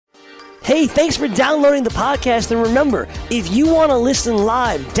Hey, thanks for downloading the podcast. And remember, if you want to listen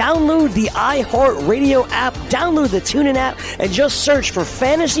live, download the iHeartRadio app, download the TuneIn app, and just search for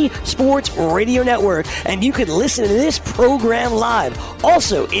Fantasy Sports Radio Network, and you can listen to this program live.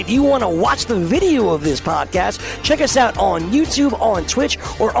 Also, if you want to watch the video of this podcast, check us out on YouTube, on Twitch,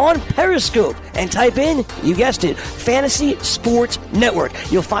 or on Periscope, and type in, you guessed it, Fantasy Sports Network.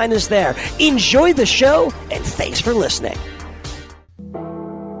 You'll find us there. Enjoy the show, and thanks for listening.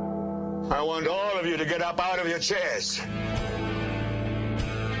 I want all of you to get up out of your chairs and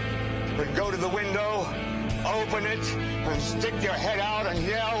go to the window, open it, and stick your head out and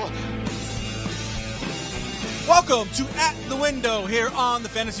yell. Welcome to At the Window here on the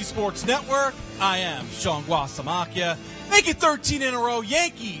Fantasy Sports Network. I am Sean Guasamakia. Make it 13 in a row.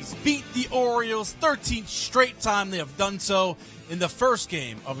 Yankees beat the Orioles 13th straight time they have done so in the first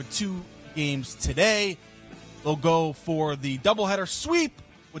game of 2 games today. They'll go for the doubleheader sweep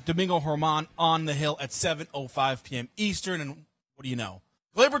with Domingo Germán on the hill at 7:05 p.m. Eastern. And what do you know?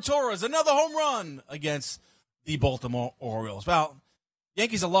 Gleyber Torres, another home run against the Baltimore Orioles. Well,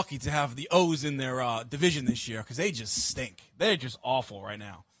 Yankees are lucky to have the O's in their division this year because they just stink. They're just awful right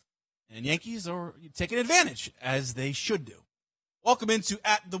now. And Yankees are taking advantage, as they should do. Welcome into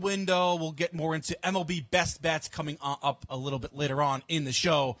At the Window. We'll get more into MLB Best Bets coming up a little bit later on in the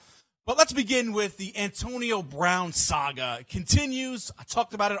show. But let's begin with the Antonio Brown saga. It continues. I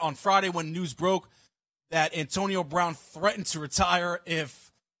talked about it on Friday when news broke that Antonio Brown threatened to retire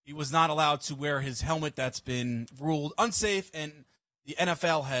if he was not allowed to wear his helmet that's been ruled unsafe. And the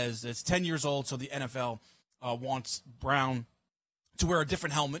NFL it's 10 years old, so the NFL wants Brown to wear a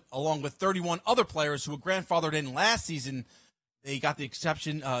different helmet, along with 31 other players who were grandfathered in last season. They got the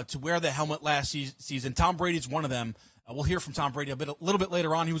exception to wear the helmet last season. Tom Brady's one of them. We'll hear from Tom Brady a little bit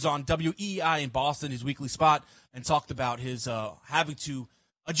later on. He was on WEEI in Boston, his weekly spot, and talked about his having to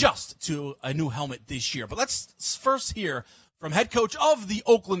adjust to a new helmet this year. But let's first hear from head coach of the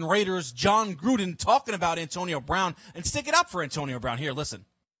Oakland Raiders, Jon Gruden, talking about Antonio Brown and sticking up for Antonio Brown. Here, listen.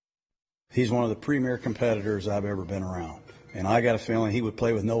 He's one of the premier competitors I've ever been around. And I got a feeling he would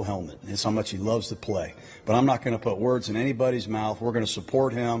play with no helmet. It's how much he loves to play. But I'm not going to put words in anybody's mouth. We're going to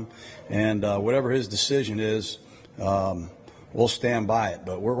support him. And whatever his decision is, we'll stand by it.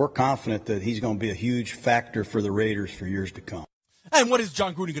 But we're confident that he's going to be a huge factor for the Raiders for years to come. And what is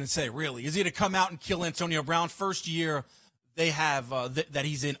Jon Gruden going to say, really? Is he going to come out and kill Antonio Brown? First year they have that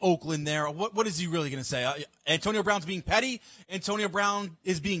he's in Oakland there. What is he really going to say? Antonio Brown's being petty? Antonio Brown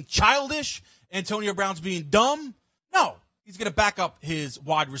is being childish? Antonio Brown's being dumb? No. He's going to back up his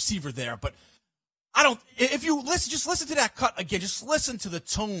wide receiver there. But if you just listen to that cut again, just listen to the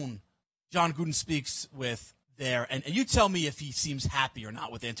tone Jon Gruden speaks with there, and you tell me if he seems happy or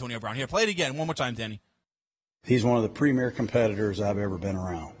not with Antonio Brown. Here, play it again one more time, Danny. He's one of the premier competitors I've ever been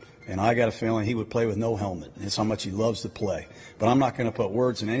around. And I got a feeling he would play with no helmet. It's how much he loves to play. But I'm not going to put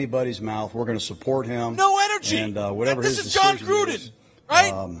words in anybody's mouth. We're going to support him. No energy. And whatever this his is Jon decision Gruden, is,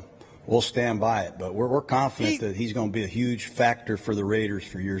 right? We'll stand by it. But we're confident that he's going to be a huge factor for the Raiders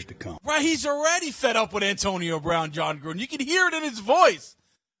for years to come. Right, he's already fed up with Antonio Brown, Jon Gruden. You can hear it in his voice.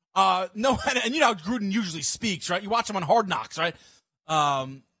 And you know how Gruden usually speaks, right? You watch him on Hard Knocks, right?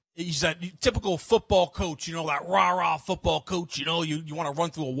 He's that typical football coach, that rah-rah football coach. You want to run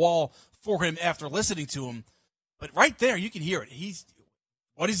through a wall for him after listening to him. But right there, you can hear it.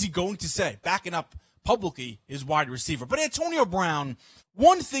 What is he going to say? Backing up publicly his wide receiver. But Antonio Brown,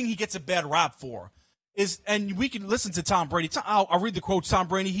 one thing he gets a bad rap for is, and we can listen to Tom Brady. I'll read the quote, Tom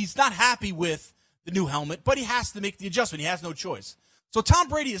Brady. He's not happy with the new helmet, but he has to make the adjustment. He has no choice. So Tom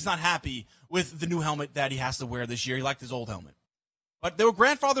Brady is not happy with the new helmet that he has to wear this year. He liked his old helmet. But they were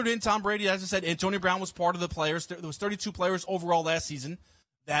grandfathered in. Tom Brady, as I said, Antonio Brown was part of the players. There was 32 players overall last season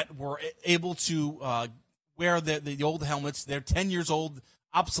that were able to wear the old helmets. They're 10 years old,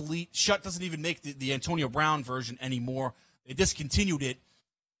 obsolete. Schutt doesn't even make the Antonio Brown version anymore. They discontinued it.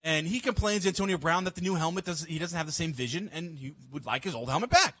 And he complains, Antonio Brown, that the new helmet he doesn't have the same vision, and he would like his old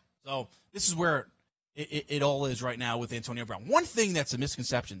helmet back. So this is where it all is right now with Antonio Brown. One thing that's a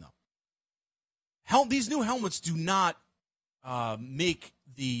misconception, though. These new helmets do not make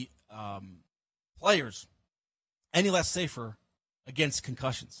the players any less safer against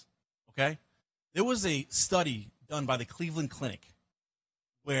concussions, okay? There was a study done by the Cleveland Clinic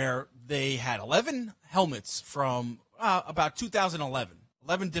where they had 11 helmets from about 2011,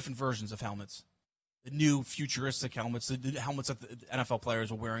 11 different versions of helmets, the new futuristic helmets, the helmets that the NFL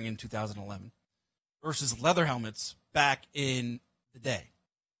players were wearing in 2011, versus leather helmets back in the day.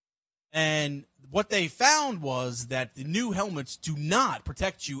 And what they found was that the new helmets do not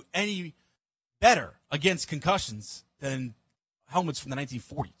protect you any better against concussions than helmets from the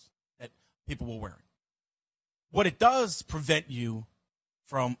 1940s. That people were wearing. What it does prevent you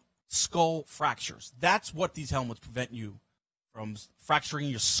from skull fractures. That's what these helmets prevent you from fracturing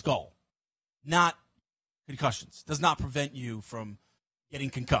your skull, not concussions. Does not prevent you from getting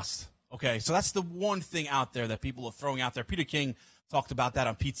concussed. Okay, so that's the one thing out there that people are throwing out there. Peter King talked about that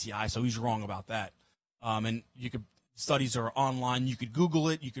on PTI, so he's wrong about that. And studies are online. You could Google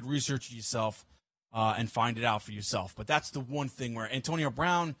it. You could research it yourself and find it out for yourself. But that's the one thing where Antonio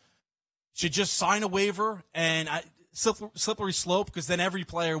Brown should just sign a waiver and slippery slope, because then every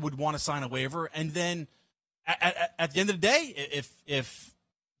player would want to sign a waiver. And then at the end of the day, if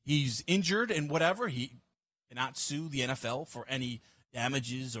he's injured and whatever, he cannot sue the NFL for any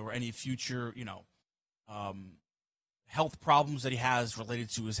damages or any future, health problems that he has related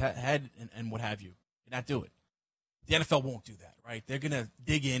to his head and what have you. Cannot do it. The NFL won't do that, right? They're going to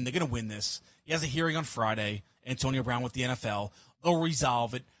dig in. They're going to win this. He has a hearing on Friday, Antonio Brown with the NFL. They'll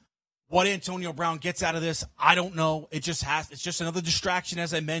resolve it. What Antonio Brown gets out of this, I don't know. It's just another distraction,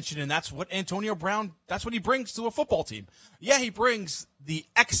 as I mentioned, and that's what Antonio Brown, that's what he brings to a football team. Yeah, he brings the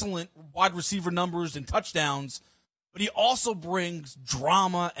excellent wide receiver numbers and touchdowns, but he also brings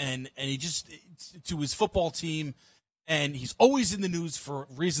drama and he just to his football team, and he's always in the news for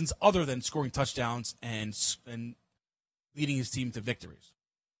reasons other than scoring touchdowns and leading his team to victories.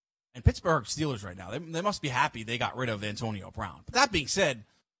 And Pittsburgh Steelers right now, they must be happy they got rid of Antonio Brown. But that being said,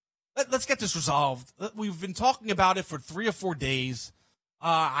 let's get this resolved. We've been talking about it for 3 or 4 days.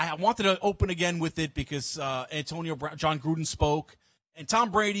 I wanted to open again with it because Antonio Brown, John Gruden spoke, and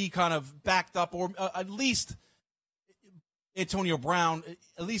Tom Brady kind of backed up, or at least Antonio Brown,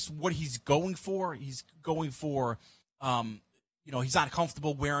 at least what he's going for. He's going for, he's not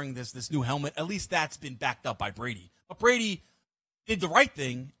comfortable wearing this new helmet. At least that's been backed up by Brady. But Brady did the right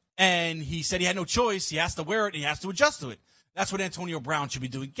thing, and he said he had no choice. He has to wear it, and he has to adjust to it. That's what Antonio Brown should be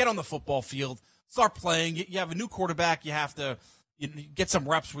doing. Get on the football field, start playing. You have a new quarterback. You have to get some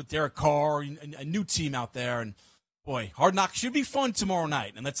reps with Derek Carr, a new team out there. And, boy, Hard Knocks should be fun tomorrow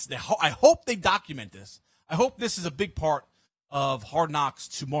night. And I hope they document this. I hope this is a big part of Hard Knocks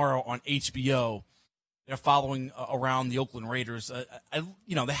tomorrow on HBO. They're following around the Oakland Raiders.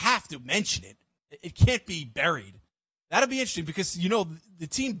 They have to mention it. It can't be buried. That'll be interesting because, the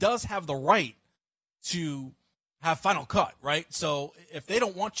team does have the right to have final cut, right? So if they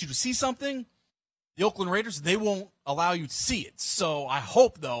don't want you to see something, the Oakland Raiders, they won't allow you to see it. So I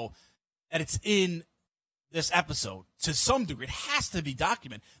hope, though, that it's in this episode to some degree. It has to be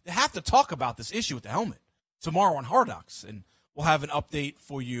documented. They have to talk about this issue with the helmet tomorrow on Hard Knocks, and we'll have an update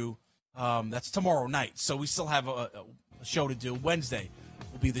for you. That's tomorrow night. So we still have a show to do. Wednesday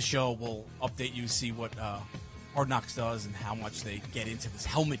will be the show. We'll update you, see what Hard Knocks does and how much they get into this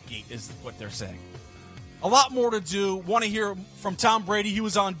helmet gate is what they're saying. A lot more to do. Want to hear from Tom Brady. He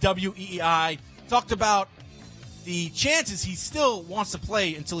was on WEEI. Talked about the chances he still wants to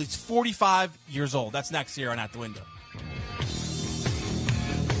play until he's 45 years old. That's next here on At the Window.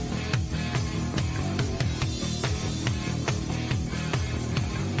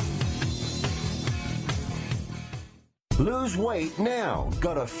 Lose weight now.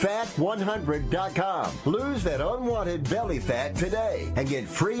 Go to fat100.com. Lose that unwanted belly fat today and get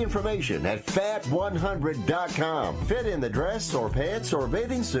free information at fat100.com. Fit in the dress or pants or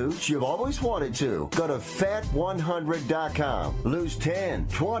bathing suits you've always wanted to. Go to fat100.com. Lose 10,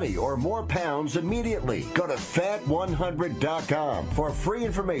 20, or more pounds immediately. Go to fat100.com. For free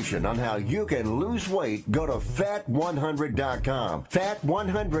information on how you can lose weight, go to fat100.com.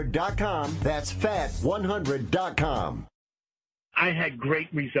 Fat100.com. That's fat100.com. I had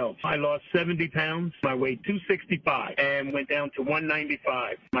great results. I lost 70 pounds. I weighed 265 and went down to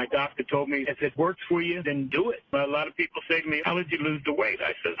 195. My doctor told me, if it works for you, then do it. A lot of people say to me, how did you lose the weight?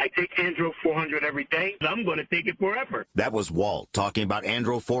 I said, I take Andro 400 every day. I'm going to take it forever. That was Walt talking about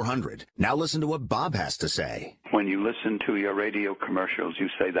Andro 400. Now listen to what Bob has to say. When you listen to your radio commercials, you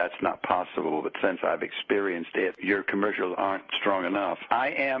say that's not possible, but since I've experienced it, your commercials aren't strong enough. I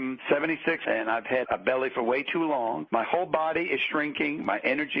am 76, and I've had a belly for way too long. My whole body is shrinking. My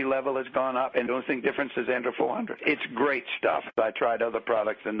energy level has gone up, and the only thing difference is Andro 400. It's great stuff. I tried other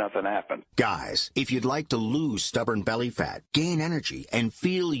products, and nothing happened. Guys, if you'd like to lose stubborn belly fat, gain energy, and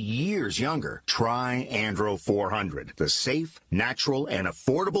feel years younger, try Andro 400, the safe, natural, and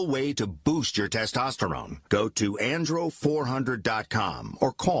affordable way to boost your testosterone. Go to andro400.com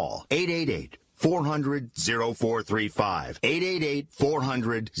or call 888-400-0435.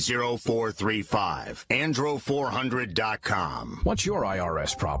 888-400-0435. Andro400.com. What's your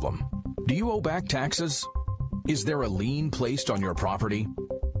IRS problem? Do you owe back taxes? Is there a lien placed on your property?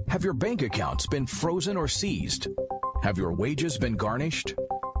 Have your bank accounts been frozen or seized? Have your wages been garnished?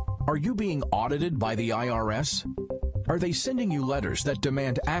 Are you being audited by the IRS? Are they sending you letters that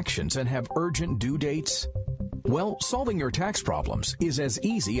demand actions and have urgent due dates? Well, solving your tax problems is as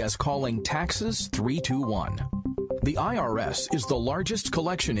easy as calling Taxes 321. The IRS is the largest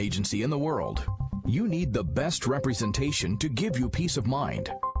collection agency in the world. You need the best representation to give you peace of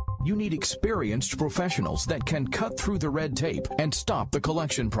mind. You need experienced professionals that can cut through the red tape and stop the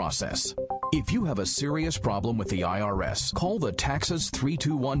collection process. If you have a serious problem with the IRS, call the Taxes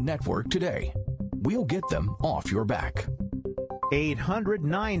 321 network today. We'll get them off your back.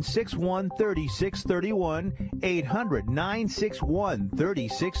 800-961-3631,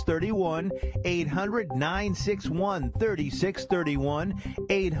 800-961-3631, 800-961-3631,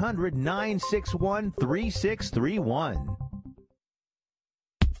 800-961-3631.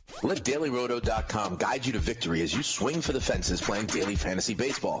 Let DailyRoto.com guide you to victory as you swing for the fences playing daily fantasy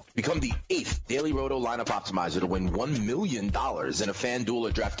baseball. Become the 8th Daily Roto lineup optimizer to win $1 million in a FanDuel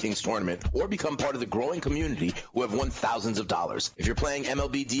or DraftKings tournament, or become part of the growing community who have won thousands of dollars. If you're playing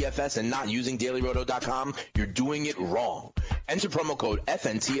MLB DFS and not using DailyRoto.com, you're doing it wrong. Enter promo code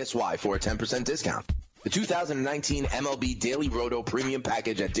FNTSY for a 10% discount. The 2019 MLB Daily Roto Premium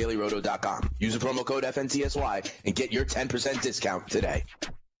Package at DailyRoto.com. Use the promo code FNTSY and get your 10% discount today.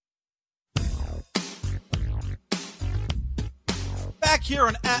 Back here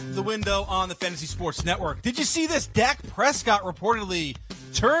on At the Window on the Fantasy Sports Network. Did you see this? Dak Prescott reportedly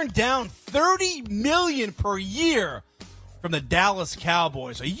turned down $30 million per year from the Dallas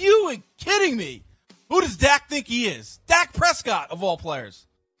Cowboys. Are you kidding me? Who does Dak think he is? Dak Prescott, of all players.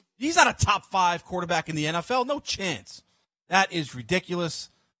 He's not a top 5 quarterback in the NFL. No chance. That is ridiculous.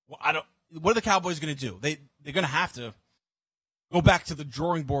 Well, what are the Cowboys going to do? They're going to have to go back to the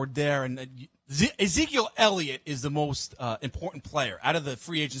drawing board there. And Ezekiel Elliott is the most important player out of the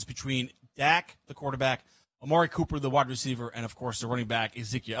free agents between Dak, the quarterback, Amari Cooper, the wide receiver, and, of course, the running back,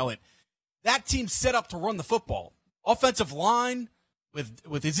 Ezekiel Elliott. That team's set up to run the football. Offensive line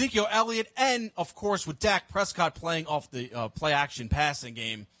with Ezekiel Elliott and, of course, with Dak Prescott playing off the play-action passing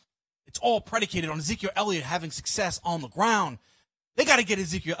game. It's all predicated on Ezekiel Elliott having success on the ground. They got to get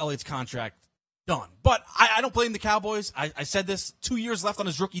Ezekiel Elliott's contract done. But I don't blame the Cowboys. I said this, 2 years left on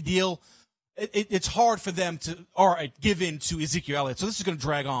his rookie deal. It's hard for them to give in to Ezekiel Elliott. So this is going to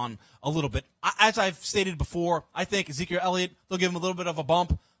drag on a little bit. As I've stated before, I think Ezekiel Elliott, they'll give him a little bit of a bump.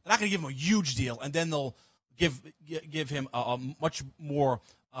 They're not going to give him a huge deal, and then they'll give him a much more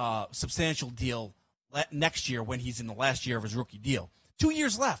substantial deal next year when he's in the last year of his rookie deal. 2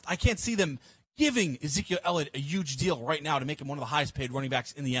 years left. I can't see them giving Ezekiel Elliott a huge deal right now to make him one of the highest paid running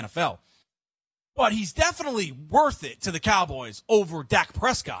backs in the NFL. But he's definitely worth it to the Cowboys over Dak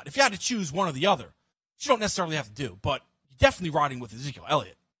Prescott. If you had to choose one or the other, which you don't necessarily have to do, but you're definitely riding with Ezekiel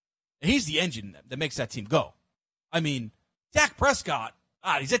Elliott. And he's the engine that makes that team go. I mean, Dak Prescott,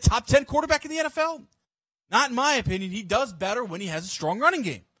 he's a top 10 quarterback in the NFL? Not in my opinion. He does better when he has a strong running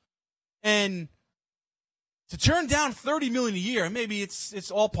game. And to turn down $30 million a year, maybe it's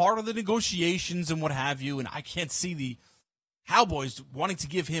all part of the negotiations and what have you, and I can't see the Cowboys wanting to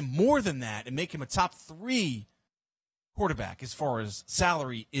give him more than that and make him a top 3 quarterback as far as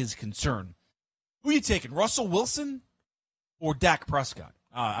salary is concerned. Who are you taking, Russell Wilson or Dak Prescott?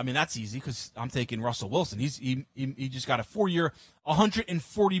 I mean, that's easy because I'm taking Russell Wilson. He just got a 4-year,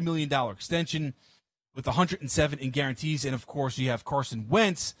 $140 million extension with $107 in guarantees. And, of course, you have Carson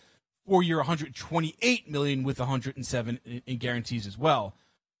Wentz, 4-year, $128 million with $107 in guarantees as well.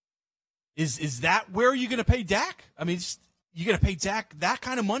 Is that where you're going to pay Dak? I mean, you're going to pay Dak that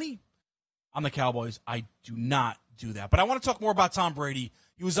kind of money? I'm the Cowboys. I do not do that. But I want to talk more about Tom Brady.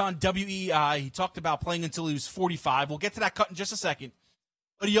 He was on WEEI. He talked about playing until he was 45. We'll get to that cut in just a second.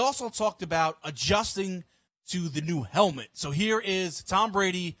 But he also talked about adjusting to the new helmet. So here is Tom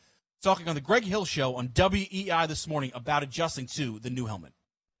Brady talking on the Greg Hill Show on WEEI this morning about adjusting to the new helmet.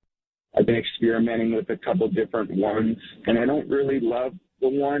 I've been experimenting with a couple different ones, and I don't really love the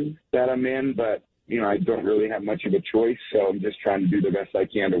one that I'm in, but I don't really have much of a choice, so I'm just trying to do the best I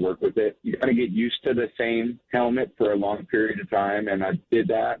can to work with it. You got to get used to the same helmet for a long period of time, and I did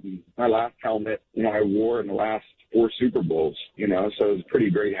that. And my last helmet, I wore in the last 4 Super Bowls, so it was a pretty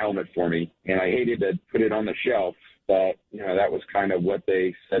great helmet for me. And I hated to put it on the shelf, but, that was kind of what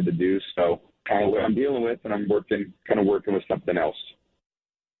they said to do. So kind of what I'm dealing with, and I'm working with something else.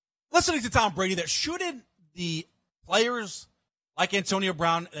 Listening to Tom Brady, that shouldn't the players like Antonio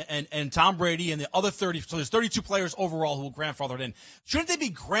Brown and Tom Brady and the other 30, so there's 32 players overall who will grandfathered in. Shouldn't they be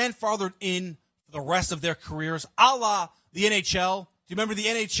grandfathered in for the rest of their careers, a la the NHL? Do you remember the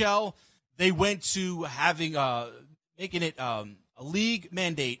NHL? They went to having making it a league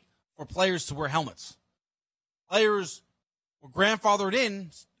mandate for players to wear helmets. Players were grandfathered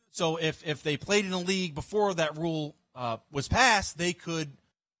in So if they played in a league before that rule was passed, they could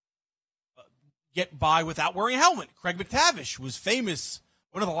get by without wearing a helmet. Craig McTavish was famous,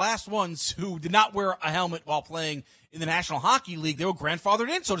 one of the last ones who did not wear a helmet while playing in the National Hockey League. They were grandfathered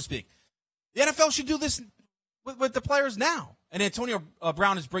in, so to speak. The NFL should do this with the players now. And Antonio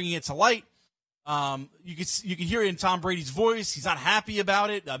Brown is bringing it to light. You can hear it in Tom Brady's voice. He's not happy about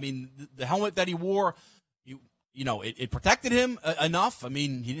it. I mean, the helmet that he wore, it protected him enough. I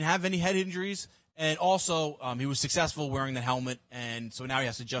mean, he didn't have any head injuries. And also, he was successful wearing the helmet, and so now he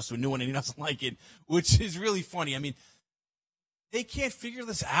has to adjust to a new one, and he doesn't like it, which is really funny. I mean, they can't figure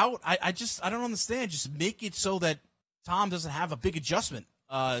this out. I don't understand. Just make it so that Tom doesn't have a big adjustment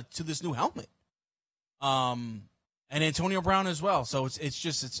to this new helmet. And Antonio Brown as well. So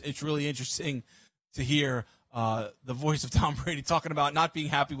it's really interesting to hear the voice of Tom Brady talking about not being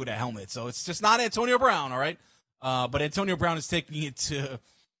happy with a helmet. So it's just not Antonio Brown, all right? But Antonio Brown is taking it to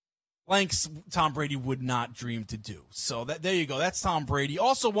lengths Tom Brady would not dream to do. So there you go. That's Tom Brady.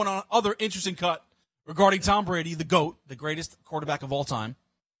 Also, one other interesting cut regarding Tom Brady, the GOAT, the greatest quarterback of all time.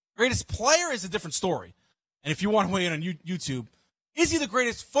 Greatest player is a different story. And if you want to weigh in on YouTube, is he the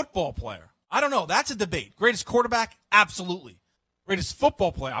greatest football player? I don't know. That's a debate. Greatest quarterback? Absolutely. Greatest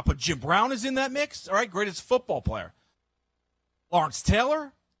football player? I'll put Jim Brown is in that mix. All right, greatest football player. Lawrence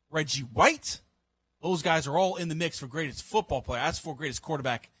Taylor, Reggie White. Those guys are all in the mix for greatest football player. As for greatest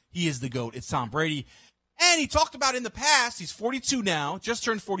quarterback, he is the GOAT. It's Tom Brady. And he talked about in the past, he's 42 now, just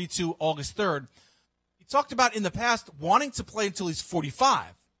turned 42 August 3rd. He talked about in the past wanting to play until he's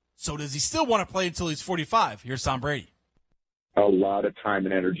 45. So does he still want to play until he's 45? Here's Tom Brady. A lot of time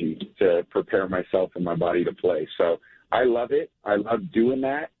and energy to prepare myself and my body to play. So I love it. I love doing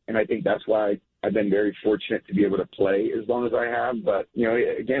that. And I think that's why I've been very fortunate to be able to play as long as I have. But,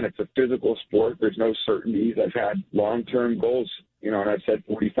 again, it's a physical sport. There's no certainties. I've had long-term goals, and I've said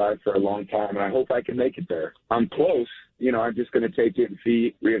 45 for a long time, and I hope I can make it there. I'm close. I'm just going to take it and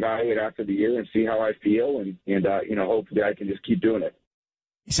reevaluate after the year and see how I feel. And hopefully I can just keep doing it.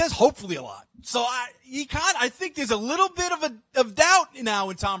 He says hopefully a lot. So I think there's a little bit of doubt now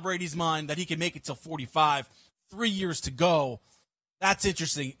in Tom Brady's mind that he can make it till 45, 3 years to go. That's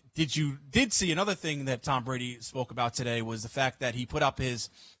interesting. Did see another thing that Tom Brady spoke about today was the fact that he put up his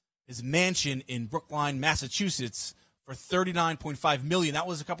mansion in Brookline, Massachusetts for $39.5 million. That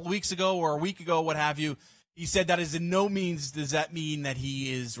was a couple of weeks ago or a week ago, what have you. He said that is in no means does that mean that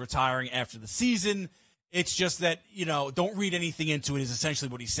he is retiring after the season. It's just that, don't read anything into it is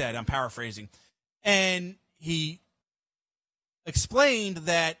essentially what he said. I'm paraphrasing. And he explained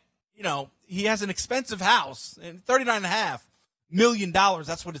that, he has an expensive house and $39.5 million.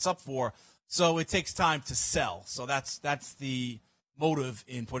 That's what it's up for. So it takes time to sell. So that's the motive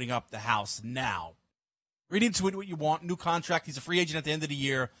in putting up the house now. Read into it what you want. New contract. He's a free agent at the end of the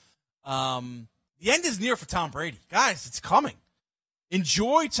year. The end is near for Tom Brady. Guys, it's coming.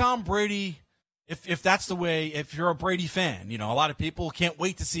 Enjoy Tom Brady. If that's the way, if you're a Brady fan, a lot of people can't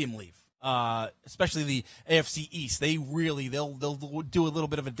wait to see him leave, especially the AFC East. They'll do a little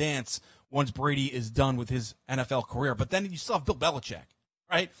bit of a dance once Brady is done with his NFL career. But then you still have Bill Belichick,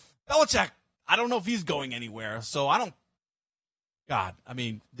 right? Belichick, I don't know if he's going anywhere. So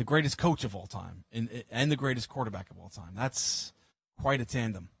the greatest coach of all time and the greatest quarterback of all time. That's quite a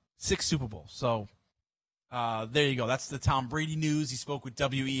tandem. 6 Super Bowls. So there you go. That's the Tom Brady news. He spoke with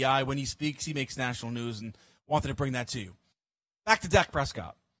WEI. When he speaks, he makes national news, and wanted to bring that to you. Back to Dak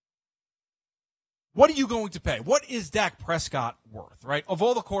Prescott. What are you going to pay? What is Dak Prescott worth, right? Of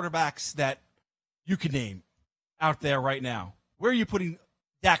all the quarterbacks that you can name out there right now, where are you putting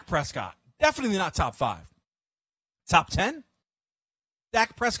Dak Prescott? Definitely not top 5. Top 10?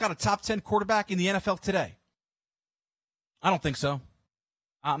 Dak Prescott a top 10 quarterback in the NFL today? I don't think so.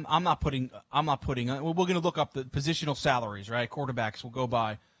 I'm not putting. We're going to look up the positional salaries, right? Quarterbacks will go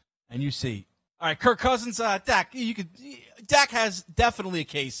by, and you see. All right, Kirk Cousins, Dak. Dak has definitely a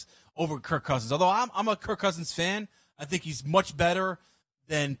case over Kirk Cousins. Although I'm a Kirk Cousins fan, I think he's much better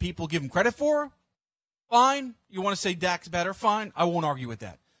than people give him credit for. Fine, you want to say Dak's better? Fine, I won't argue with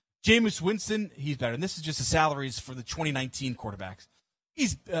that. Jameis Winston, he's better, and this is just the salaries for the 2019 quarterbacks.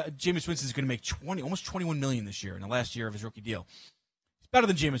 Jameis Winston is going to make almost $21 million this year in the last year of his rookie deal. Better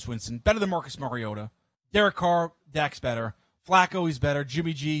than Jameis Winston, better than Marcus Mariota. Derek Carr, Dak's better. Flacco, he's better.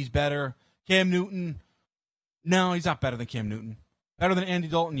 Jimmy G, he's better. Cam Newton, no, he's not better than Cam Newton. Better than Andy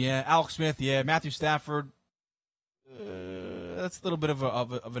Dalton, yeah. Alex Smith, yeah. Matthew Stafford, that's a little bit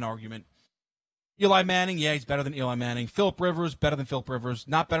of an argument. Eli Manning, yeah, he's better than Eli Manning. Phillip Rivers, better than Phillip Rivers. He's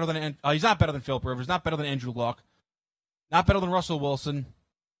not better than Phillip Rivers. Not better than Andrew Luck. Not better than Russell Wilson.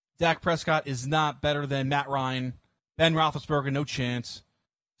 Dak Prescott is not better than Matt Ryan. Ben Roethlisberger, no chance.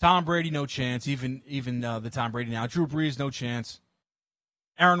 Tom Brady, no chance. Even the Tom Brady now. Drew Brees, no chance.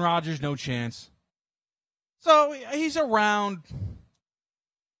 Aaron Rodgers, no chance. So he's around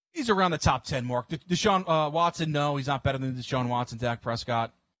the top 10 mark. Deshaun Watson, no, he's not better than Deshaun Watson, Dak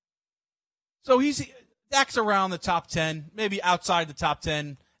Prescott. So Dak's around the top 10, maybe outside the top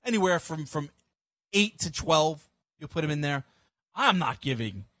 10, anywhere from 8 to 12. You'll put him in there.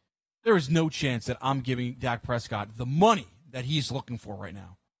 There is no chance that I'm giving Dak Prescott the money that he's looking for right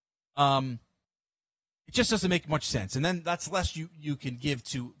now. It just doesn't make much sense. And then that's less you can give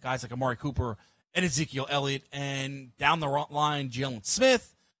to guys like Amari Cooper and Ezekiel Elliott, and down the line, Jalen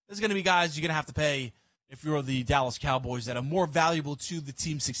Smith. There's going to be guys you're going to have to pay if you're the Dallas Cowboys that are more valuable to the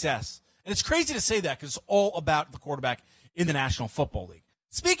team's success. And it's crazy to say that because it's all about the quarterback in the National Football League.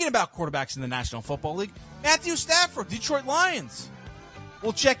 Speaking about quarterbacks in the National Football League, Matthew Stafford, Detroit Lions.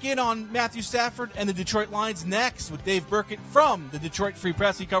 We'll check in on Matthew Stafford and the Detroit Lions next with Dave Burkett from the Detroit Free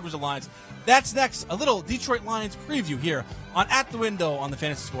Press. He covers the Lions. That's next. A little Detroit Lions preview here on At the Window on the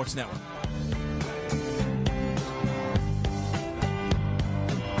Fantasy Sports Network.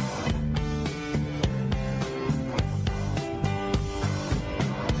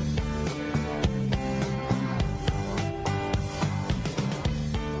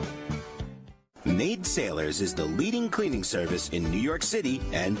 Maid Sailors is the leading cleaning service in New York City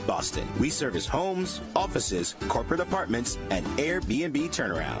and Boston. We service homes, offices, corporate apartments, and Airbnb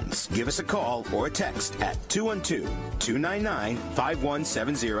turnarounds. Give us a call or a text at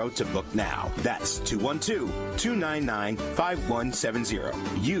 212-299-5170 to book now. That's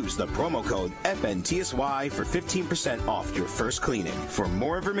 212-299-5170. Use the promo code FNTSY for 15% off your first cleaning. For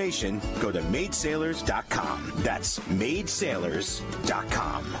more information, go to maidsailors.com. That's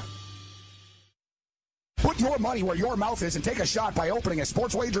maidsailors.com. Put your money where your mouth is and take a shot by opening a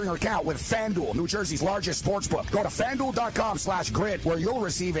sports wagering account with FanDuel, New Jersey's largest sportsbook. Go to FanDuel.com/grid where you'll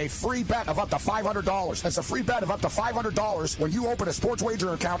receive a free bet of up to $500. That's a free bet of up to $500 when you open a sports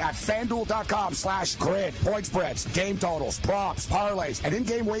wagering account at FanDuel.com/grid. Point spreads, game totals, props, parlays, and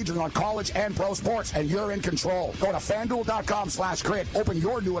in-game wagering on college and pro sports, and you're in control. Go to FanDuel.com/grid. Open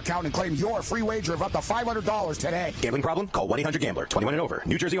your new account and claim your free wager of up to $500 today. Gambling problem? Call 1-800-GAMBLER. 21 and over.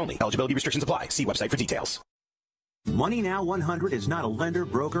 New Jersey only. Eligibility restrictions apply. See website for details. Money Now 100 is not a lender,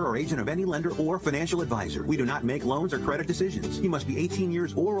 broker, or agent of any lender or financial advisor. We do not make loans or credit decisions. You must be 18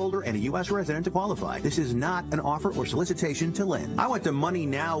 years or older and a U.S. resident to qualify. This is not an offer or solicitation to lend. I went to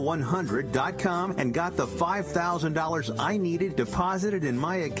MoneyNow100.com and got the $5,000 I needed deposited in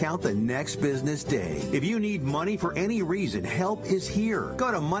my account the next business day. If you need money for any reason, help is here.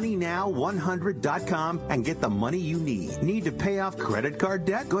 Go to MoneyNow100.com and get the money you need. Need to pay off credit card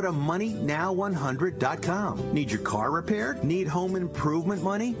debt? Go to MoneyNow100.com. Need your car repaired? Need home improvement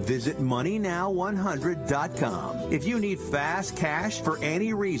money? Visit MoneyNow100.com. If you need fast cash for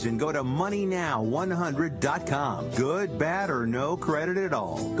any reason, go to MoneyNow100.com. Good, bad, or no credit at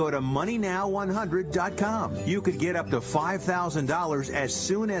all. Go to MoneyNow100.com. You could get up to $5,000 as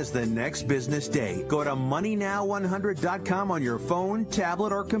soon as the next business day. Go to MoneyNow100.com on your phone,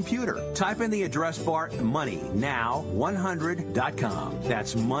 tablet, or computer. Type in the address bar MoneyNow100.com.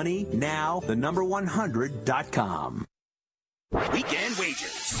 That's MoneyNow100.com. Weekend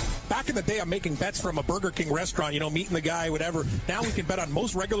wagers. Back in the day, I'm making bets from a Burger King restaurant, meeting the guy, whatever. Now we can bet on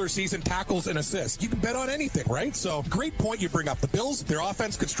most regular season tackles and assists. You can bet on anything, right? So great point you bring up. The Bills, their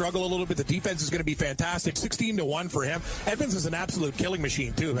offense could struggle a little bit. The defense is going to be fantastic. 16-1 for him. Edmonds is an absolute killing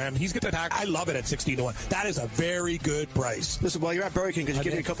machine too, man. He's going to attack. I love it at 16-1. That is a very good price. Listen, while you're at Burger King, could you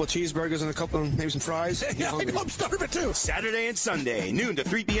give me a couple of cheeseburgers and a couple of maybe some fries? Yeah, I know, I'm starving too. Saturday and Sunday, noon to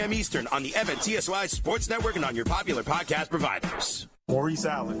 3 p.m. Eastern on the FNTSY Sports Network and on your popular podcast providers. Maurice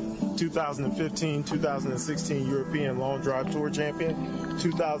Allen, 2015, 2016 European Long Drive Tour champion,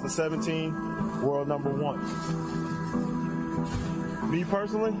 2017 world number 1. Me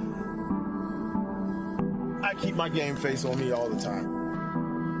personally, I keep my game face on me all the time.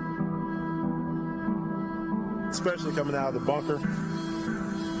 Especially coming out of the bunker,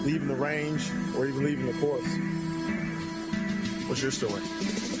 leaving the range, or even leaving the course. What's your story?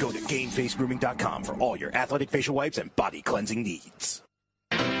 Go to GameFaceGrooming.com for all your athletic facial wipes and body cleansing needs.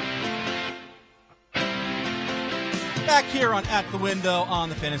 Back here on At the Window on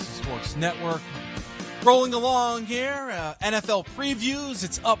the Fantasy Sports Network. Rolling along here, NFL previews.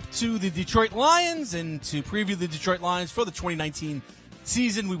 It's up to the Detroit Lions, and to preview the Detroit Lions for the 2019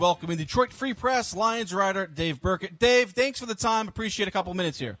 season, we welcome in Detroit Free Press Lions writer Dave Burkett. Dave, thanks for the time. Appreciate a couple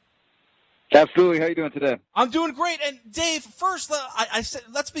minutes here. Absolutely. How are you doing today? I'm doing great. And Dave, first, I said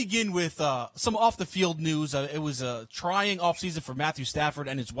let's begin with some off-the-field news. It was a trying offseason for Matthew Stafford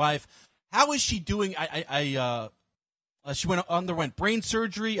and his wife. How is she doing? I She underwent brain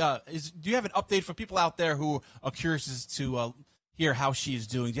surgery. Do you have an update for people out there who are curious as to hear how she is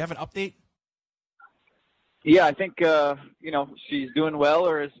doing? Do you have an update? Yeah, I think, she's doing well,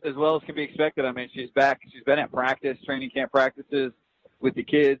 or as well as can be expected. I mean, she's back. She's been at training camp practices with the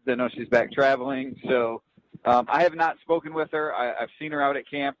kids. I know she's back traveling. So I have not spoken with her. I've seen her out at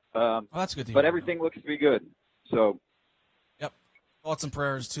camp. That's good to hear. But everything looks to be good. So, yep. Thoughts and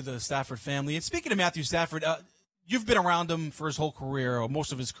prayers to the Stafford family. And speaking of Matthew Stafford, you've been around him for his whole career, or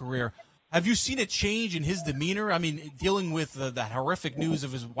most of his career. Have you seen a change in his demeanor? I mean, dealing with the horrific news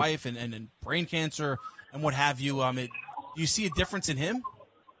of his wife and brain cancer and what have you, do you see a difference in him?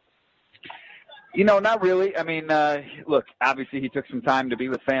 Not really. I mean, look, obviously he took some time to be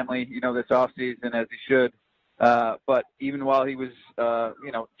with family, this offseason, as he should. But even while he was,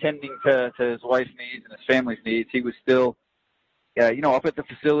 tending to his wife's needs and his family's needs, he was still, up at the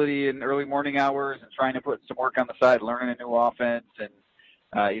facility in early morning hours and trying to put some work on the side, learning a new offense and,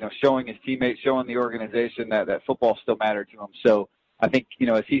 showing his teammates, showing the organization that football still mattered to him. So I think,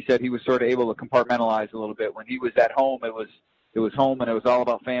 as he said, he was sort of able to compartmentalize a little bit. When he was at home, it was home and it was all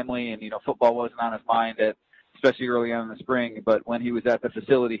about family, and, football wasn't on his mind, especially early on in the spring. But when he was at the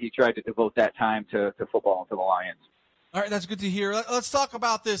facility, he tried to devote that time to football and to the Lions. All right, that's good to hear. Let's talk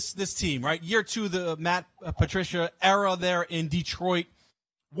about this team, right? Year 2, the Matt Patricia era there in Detroit.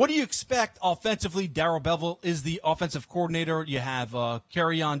 What do you expect offensively? Darrell Bevell is the offensive coordinator. You have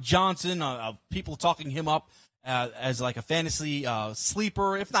Kerryon Johnson, people talking him up as like a fantasy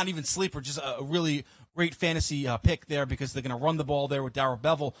sleeper, if not even sleeper, just a really great fantasy pick there because they're going to run the ball there with Darrell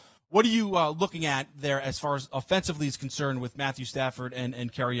Bevell. What are you looking at there as far as offensively is concerned with Matthew Stafford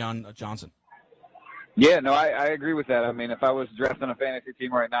and Kerryon Johnson? Yeah, no, I agree with that. I mean, if I was drafting a fantasy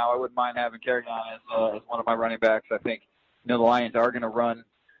team right now, I wouldn't mind having Kerryon as one of my running backs. I think, the Lions are going to run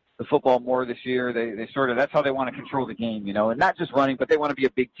the football more this year. They sort of, that's how they want to control the game, and not just running, but they want to be a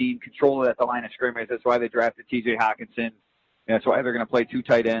big team, control it at the line of scrimmage. That's why they drafted T.J. Hockenson. That's why they're going to play 2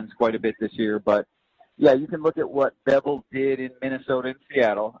 tight ends quite a bit this year. But, yeah, you can look at what Bevell did in Minnesota and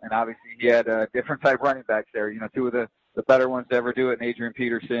Seattle, and obviously he had different type running backs there. 2 of the better ones to ever do it, and Adrian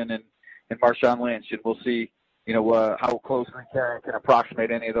Peterson and Marshawn Lynch. And we'll see, how closely Kerryon can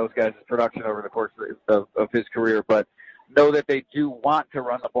approximate any of those guys' production over the course of his career. But know that they do want to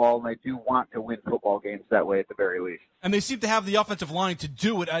run the ball, and they do want to win football games that way at the very least. And they seem to have the offensive line to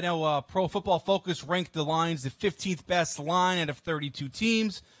do it. I know Pro Football Focus ranked the Lions the 15th best line out of 32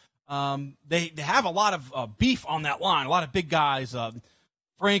 teams. They have a lot of beef on that line, a lot of big guys.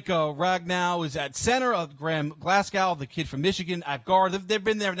 Frank Ragnow is at center. Graham Glasgow, the kid from Michigan, at guard. They've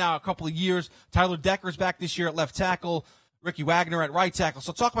been there now a couple of years. Tyler Decker's back this year at left tackle. Ricky Wagner at right tackle.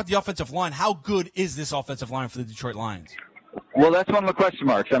 So talk about the offensive line. How good is this offensive line for the Detroit Lions? Well, that's one of the question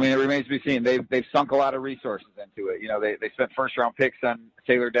marks. I mean, it remains to be seen. They've sunk a lot of resources into it. They spent first-round picks on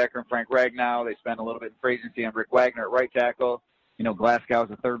Taylor Decker and Frank Ragnow. They spent a little bit in free agency on Rick Wagner at right tackle.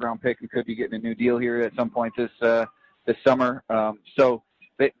 Glasgow's a third-round pick who could be getting a new deal here at some point this summer. So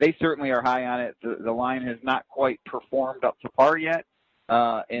they certainly are high on it. The line has not quite performed up to par yet.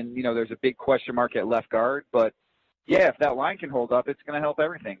 And there's a big question mark at left guard. But, yeah, if that line can hold up, it's going to help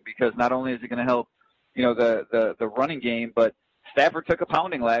everything because not only is it going to help, the running game, but Stafford took a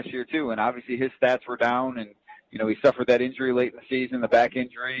pounding last year too, and obviously his stats were down, and he suffered that injury late in the season, the back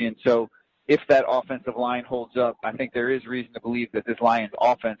injury, and so if that offensive line holds up, I think there is reason to believe that this Lions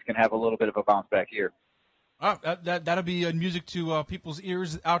offense can have a little bit of a bounce back year. That'll be music to people's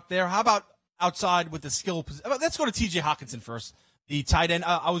ears out there. How about outside with the skill? Let's go to T.J. Hockenson first, the tight end.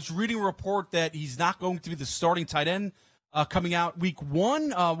 I was reading a report that he's not going to be the starting tight end coming out week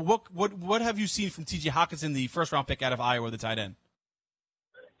 1. What have you seen from T.J. Hockenson, the first-round pick out of Iowa, the tight end?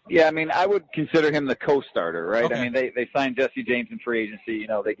 Yeah, I mean, I would consider him the co-starter, right? Okay. I mean, they signed Jesse James in free agency.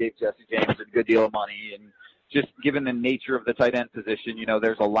 They gave Jesse James a good deal of money. And just given the nature of the tight end position,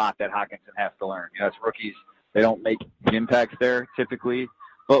 there's a lot that Hockenson has to learn. It's rookies. They don't make impacts there typically.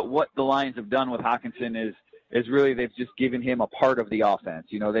 But what the Lions have done with Hockenson is really they've just given him a part of the offense.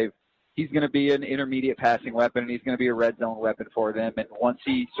 He's going to be an intermediate passing weapon, and he's going to be a red zone weapon for them. And once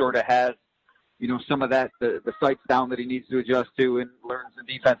he sort of has, some of that, the sights down that he needs to adjust to and learns the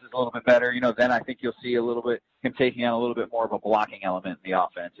defenses a little bit better, then I think you'll see a little bit him taking on a little bit more of a blocking element in the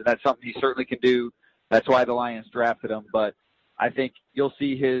offense. And that's something he certainly can do. That's why the Lions drafted him. But I think you'll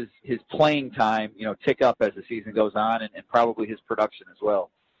see his playing time, tick up as the season goes on and probably his production as well.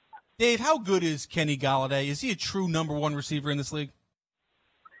 Dave, how good is Kenny Golladay? Is he a true number 1 receiver in this league?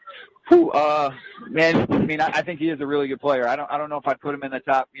 Man, I mean, I think he is a really good player. I don't know if I'd put him in the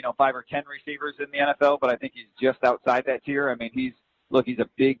top, 5 or 10 receivers in the NFL, but I think he's just outside that tier. I mean, he's a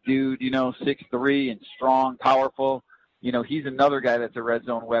big dude, 6'3" and strong, powerful. he's another guy that's a red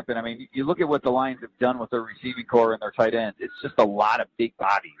zone weapon. I mean, you look at what the Lions have done with their receiving core and their tight ends. It's just a lot of big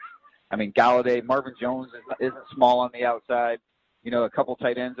bodies. I mean, Galladay, Marvin Jones isn't small on the outside. A couple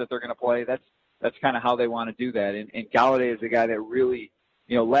tight ends that they're going to play. That's kind of how they want to do that. And Galladay is a guy that really,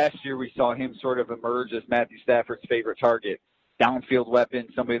 last year we saw him sort of emerge as Matthew Stafford's favorite target. Downfield weapon,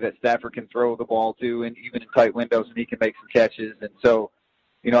 somebody that Stafford can throw the ball to, and even in tight windows, and he can make some catches. And so,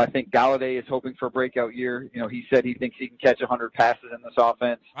 I think Galladay is hoping for a breakout year. He said he thinks he can catch 100 passes in this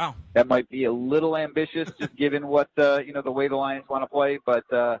offense. Wow. That might be a little ambitious, just given what the way the Lions want to play. But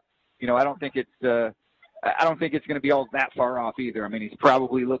I don't think it's going to be all that far off either. I mean, he's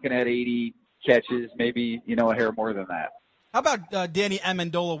probably looking at 80 catches, maybe a hair more than that. How about Danny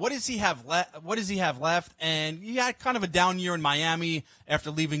Amendola? What does he have left? And he had kind of a down year in Miami after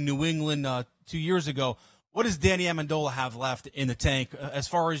leaving New England 2 years ago. What does Danny Amendola have left in the tank, as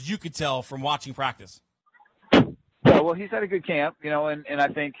far as you could tell from watching practice? Yeah, well, he's had a good camp, and I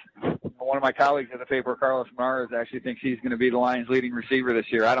think one of my colleagues at the paper, Carlos Monarrez, actually thinks he's going to be the Lions' leading receiver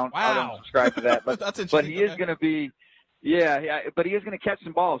this year. I don't subscribe to that, but but he is going to be. Yeah, but he is going to catch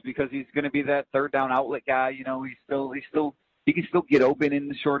some balls because he's going to be that third down outlet guy. He can still get open in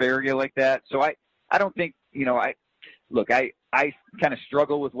the short area like that. So I don't think, I kind of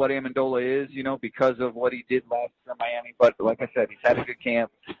struggle with what Amendola is, because of what he did last year in Miami. But like I said, he's had a good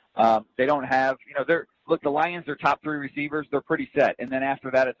camp. They don't have, the Lions are top 3 receivers. They're pretty set. And then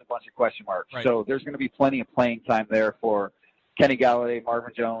after that, it's a bunch of question marks. Right. So there's going to be plenty of playing time there for Kenny Galladay,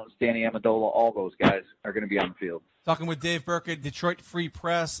 Marvin Jones, Danny Amendola. All those guys are going to be on the field. Talking with Dave Burkett, Detroit Free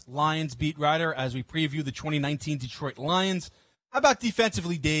Press, Lions beat writer, as we preview the 2019 Detroit Lions. How about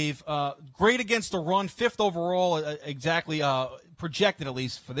defensively, Dave? Great against the run, 5th overall, exactly projected at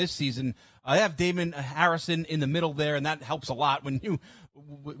least for this season. I have Damon Harrison in the middle there, and that helps a lot when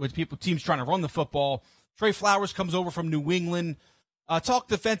teams trying to run the football. Trey Flowers comes over from New England. Talk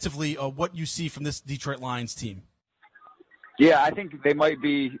defensively, what you see from this Detroit Lions team. Yeah, I think they might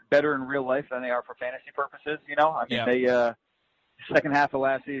be better in real life than they are for fantasy purposes. They second half of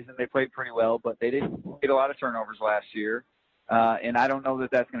last season they played pretty well, but they didn't get a lot of turnovers last year, and I don't know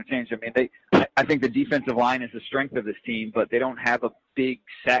that that's going to change. I mean, I think the defensive line is the strength of this team, but they don't have a big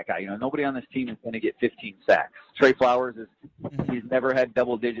sack guy. Nobody on this team is going to get 15 sacks. Trey Flowers he's never had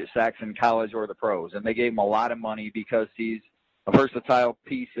double-digit sacks in college or the pros, and they gave him a lot of money because he's a versatile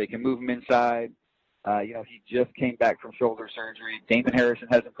piece. They can move him inside. He just came back from shoulder surgery. Damon Harrison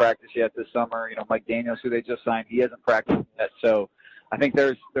hasn't practiced yet this summer. Mike Daniels, who they just signed, he hasn't practiced yet. So I think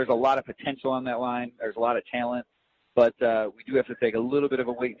there's a lot of potential on that line. There's a lot of talent, but we do have to take a little bit of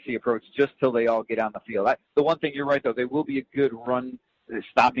a wait-and-see approach just till they all get on the field. The one thing, you're right, though, they will be a good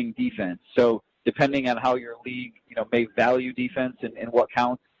run-stopping defense. So depending on how your league, may value defense and what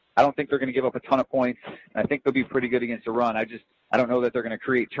counts, I don't think they're going to give up a ton of points. I think they'll be pretty good against the run. I don't know that they're going to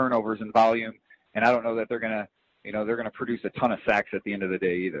create turnovers in volume. And I don't know that they're going to produce a ton of sacks at the end of the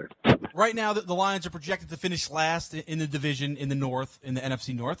day either. Right now, the Lions are projected to finish last in the division in the North, in the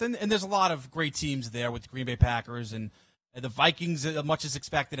NFC North. And there's a lot of great teams there with the Green Bay Packers and the Vikings, much as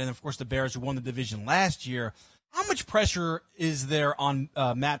expected, and, of course, the Bears, who won the division last year. How much pressure is there on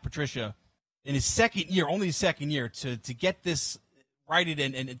Matt Patricia in his only his second year, to get this righted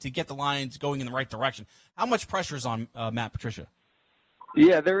and to get the Lions going in the right direction? How much pressure is on Matt Patricia?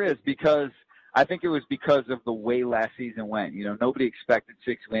 Yeah, there is, because I think it was because of the way last season went. Nobody expected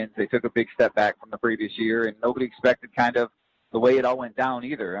 6 wins. They took a big step back from the previous year, and nobody expected kind of the way it all went down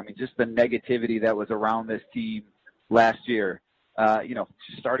either. I mean, just the negativity that was around this team last year,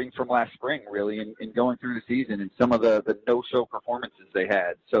 starting from last spring, really, and going through the season, and some of the no-show performances they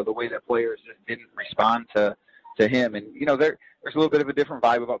had. So the way that players just didn't respond to him. And, there's a little bit of a different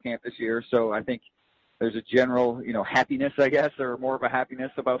vibe about camp this year, so I think there's a general, happiness, I guess, or more of a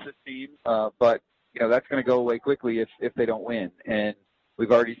happiness about this team. But, that's going to go away quickly if they don't win. And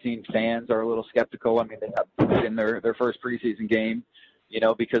we've already seen fans are a little skeptical. I mean, they got in their first preseason game,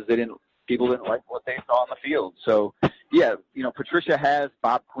 because people didn't like what they saw on the field. So, yeah, Patricia has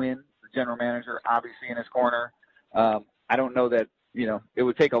Bob Quinn, the general manager, obviously in his corner. I don't know that, it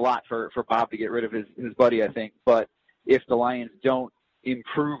would take a lot for Bob to get rid of his buddy, I think. But if the Lions don't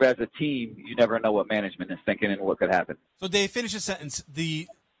improve as a team, you never know what management is thinking and what could happen. So, Dave, finish the sentence. The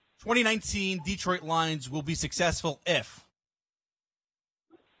 2019 Detroit Lions will be successful if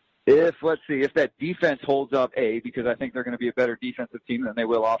that defense holds up, A, because I think they're going to be a better defensive team than they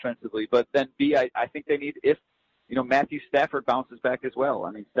will offensively, but then B, I think they need, if Matthew Stafford bounces back as well.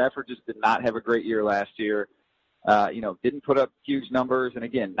 I mean, Stafford just did not have a great year last year. Didn't put up huge numbers, and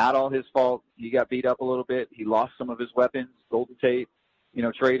again, not all his fault. He got beat up a little bit. He lost some of his weapons. Golden Tate,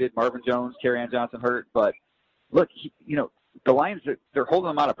 traded. Marvin Jones, Kerryon Johnson hurt, but look, the Lions, they're holding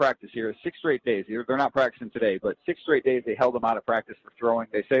them out of practice here 6 straight days. They're not practicing today, but 6 straight days they held them out of practice for throwing.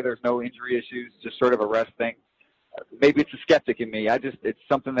 They say there's no injury issues, just sort of a rest thing. Maybe it's a skeptic in me. It's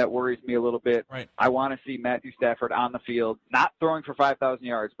something that worries me a little bit. Right. I want to see Matthew Stafford on the field, not throwing for 5,000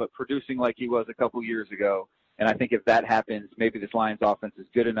 yards, but producing like he was a couple years ago. And I think if that happens, maybe this Lions offense is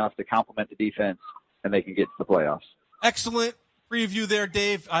good enough to complement the defense, and they can get to the playoffs. Excellent preview there,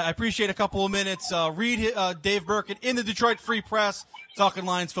 Dave. I appreciate a couple of minutes. Read Dave Birkett in the Detroit Free Press, talking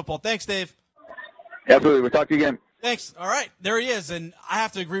Lions football. Thanks, Dave. Absolutely. We'll talk to you again. Thanks. All right. There he is. And I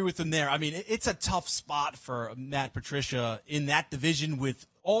have to agree with him there. I mean, it's a tough spot for Matt Patricia in that division with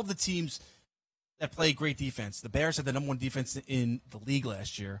all the teams that play great defense. The Bears had the number 1 defense in the league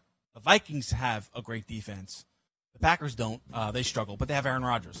last year. The Vikings have a great defense. The Packers don't. They struggle, but they have Aaron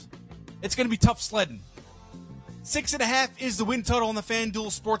Rodgers. It's going to be tough sledding. 6.5 is the win total on the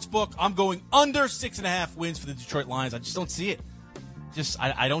FanDuel Sportsbook. I'm going under 6.5 wins for the Detroit Lions. I just don't see it.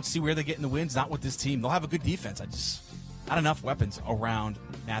 I don't see where they're getting the wins. Not with this team. They'll have a good defense. Not enough weapons around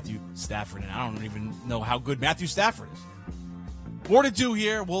Matthew Stafford, and I don't even know how good Matthew Stafford is. More to do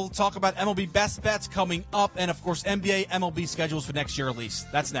here. We'll talk about MLB best bets coming up, and of course NBA, MLB schedules for next year released.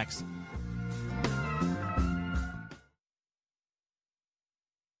 That's next.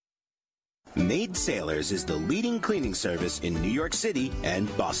 Maid Sailors is the leading cleaning service in New York City and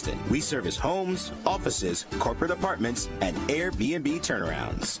Boston. We service homes, offices, corporate apartments, and Airbnb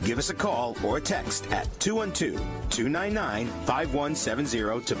turnarounds. Give us a call or a text at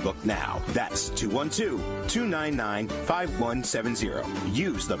 212-299-5170 to book now. That's 212-299-5170.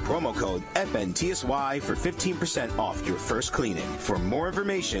 Use the promo code FNTSY for 15% off your first cleaning. For more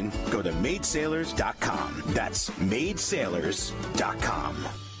information, go to maidsailors.com. That's maidsailors.com.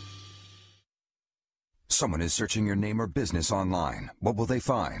 Someone is searching your name or business online. What will they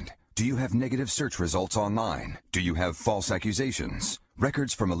find? Do you have negative search results online? Do you have false accusations,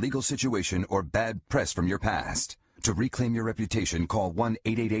 records from a legal situation, or bad press from your past? To reclaim your reputation, call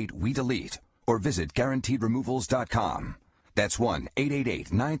 1-888-WE-DELETE or visit GuaranteedRemovals.com. That's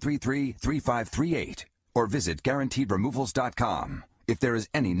 1-888-933-3538 or visit GuaranteedRemovals.com. If there is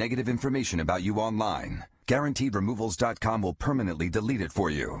any negative information about you online, GuaranteedRemovals.com will permanently delete it for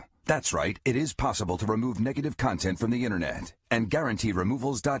you. That's right, it is possible to remove negative content from the internet. And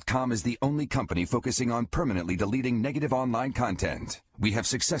GuaranteedRemovals.com is the only company focusing on permanently deleting negative online content. We have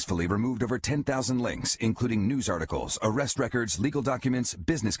successfully removed over 10,000 links, including news articles, arrest records, legal documents,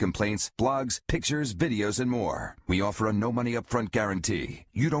 business complaints, blogs, pictures, videos, and more. We offer a no-money upfront guarantee.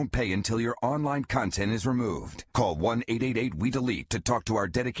 You don't pay until your online content is removed. Call 1-888-WE-DELETE to talk to our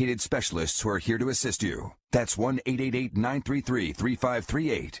dedicated specialists who are here to assist you. That's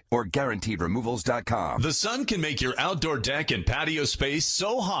 1-888-933-3538 or GuaranteedRemovals.com. The sun can make your outdoor deck and patio space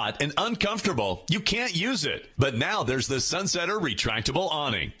so hot and uncomfortable you can't use it. But now there's the Sunsetter Retractable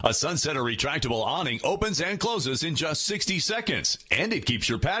Awning. A Sunsetter Retractable Awning opens and closes in just 60 seconds, and it keeps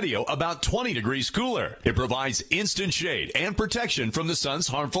your patio about 20 degrees cooler. It provides instant shade and protection from the sun's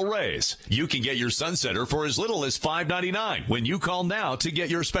harmful rays. You can get your Sunsetter for as little as $5.99 when you call now to get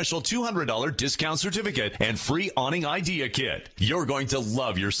your special $200 discount certificate and free awning idea kit. You're going to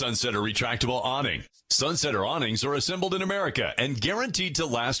love your Sunsetter Retractable Awning. Sunsetter awnings are assembled in America and guaranteed to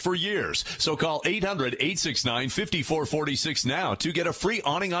last for years. So call 800-869-5446 now to get a free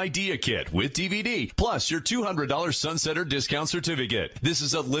awning idea kit with DVD, plus your $200 Sunsetter discount certificate. This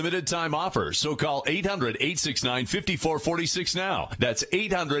is a limited time offer, so call 800-869-5446 now. That's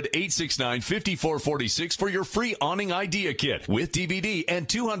 800-869-5446 for your free awning idea kit with DVD and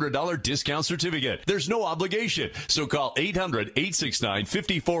 $200 discount certificate. There's no obligation, so call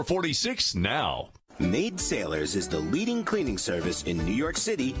 800-869-5446 now. Maid Sailors is the leading cleaning service in New York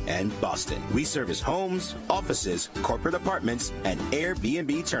City and Boston. We service homes, offices, corporate apartments, and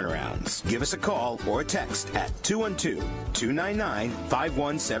Airbnb turnarounds. Give us a call or a text at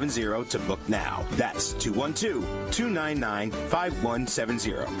 212-299-5170 to book now. That's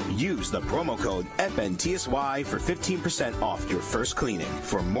 212-299-5170. Use the promo code FNTSY for 15% off your first cleaning.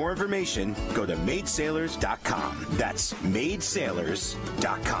 For more information, go to maidsailors.com. That's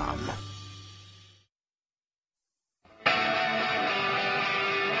maidsailors.com.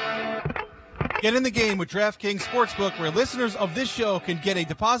 Get in the game with DraftKings Sportsbook, where listeners of this show can get a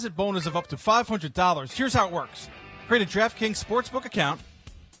deposit bonus of up to $500. Here's how it works. Create a DraftKings Sportsbook account,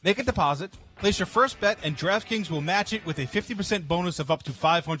 make a deposit, place your first bet, and DraftKings will match it with a 50% bonus of up to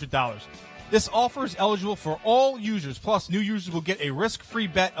 $500. This offer is eligible for all users, plus new users will get a risk-free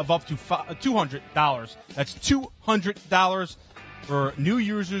bet of up to $200. That's $200. for new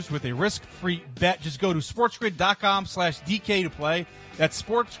users with a risk-free bet. Just go to sportsgrid.com/DK to play. That's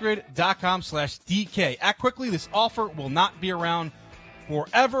sportsgrid.com/DK. Act quickly. This offer will not be around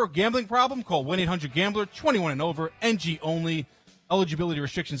forever. Gambling problem? Call 1-800-GAMBLER. 21 and over. NG only. Eligibility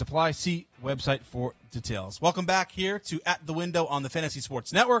restrictions apply. See website for details. Welcome back here to At the Window on the Fantasy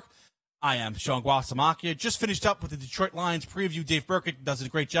Sports Network. I am Sean Guasamakia. Just finished up with the Detroit Lions preview. Dave Burkett does a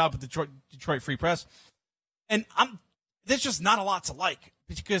great job with Detroit Free Press. And there's just not a lot to like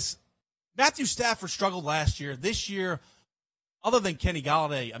because Matthew Stafford struggled last year. This year, other than Kenny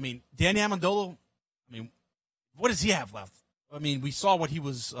Golladay, I mean, Danny Amendola, I mean, what does he have left? I mean, we saw what he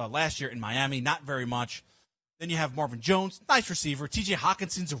was last year in Miami, not very much. Then you have Marvin Jones, nice receiver. TJ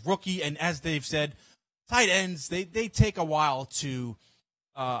Hawkinson's a rookie, and as they've said, tight ends, they take a while to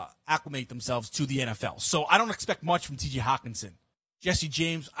acclimate themselves to the NFL. So I don't expect much from TJ Hawkinson. Jesse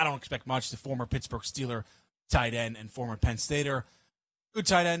James, I don't expect much. The former Pittsburgh Steeler tight end and former Penn Stater. Good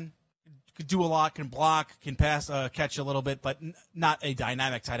tight end. Could do a lot, can block, can pass, catch a little bit, but not a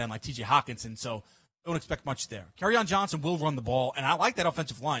dynamic tight end like TJ Hawkinson. So don't expect much there. Kerryon Johnson will run the ball, and I like that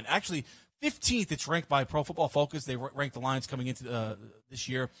offensive line. Actually, 15th, it's ranked by Pro Football Focus. They ranked the Lions coming into this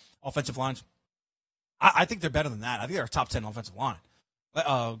year, offensive lines. I think they're better than that. I think they're a top 10 offensive line.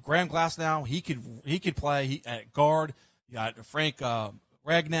 Graham Glasnow, he could play at guard. You got Frank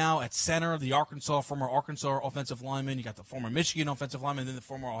Ragnow at center, the former Arkansas offensive lineman. You got the former Michigan offensive lineman, then the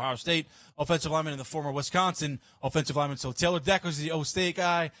former Ohio State offensive lineman, and the former Wisconsin offensive lineman. So Taylor Decker's the O State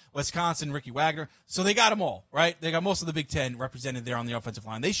guy, Wisconsin, Ricky Wagner. So they got them all, right? They got most of the Big Ten represented there on the offensive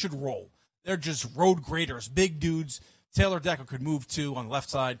line. They should roll. They're just road graders, big dudes. Taylor Decker could move too on the left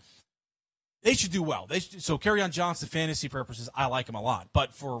side. They should do well. So Kerryon Johnson, fantasy purposes, I like him a lot.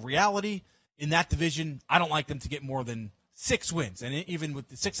 But for reality, in that division, I don't like them to get more than 6 wins. And even with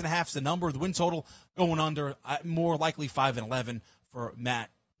the 6.5 is the number, the win total going under, more likely 5-11 for Matt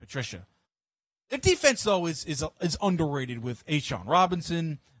Patricia. Their defense, though, is underrated with A'Shawn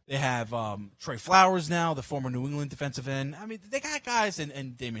Robinson. They have Trey Flowers now, the former New England defensive end. I mean, they got guys,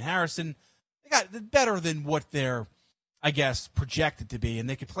 and Damon Harrison. They got better than what they're, I guess, projected to be, and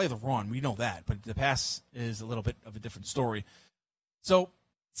they could play the run. We know that, but the pass is a little bit of a different story. So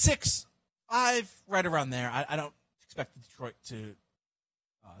 6-5, right around there. I don't expect Detroit to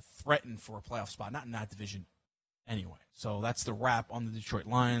threaten for a playoff spot, not in that division anyway. So that's the wrap on the Detroit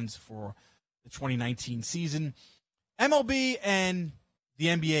Lions for the 2019 season. MLB and the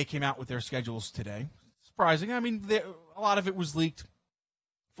NBA came out with their schedules today. Surprising. I mean, a lot of it was leaked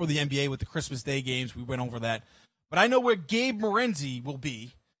for the NBA with the Christmas Day games. We went over that. But I know where Gabe Morenzi will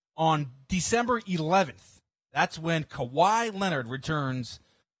be on December 11th. That's when Kawhi Leonard returns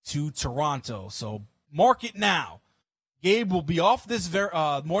to Toronto. So mark it now. Gabe will be off this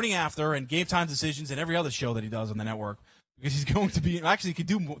morning after and Game Time Decisions and every other show that he does on the network because he's going to be – actually, he could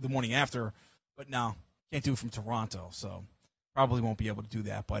do the morning after, but no, can't do it from Toronto. So probably won't be able to do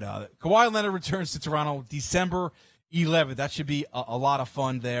that. But Kawhi Leonard returns to Toronto December 11th. That should be a lot of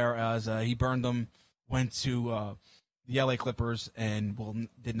fun there as he burned them, went to the L.A. Clippers, and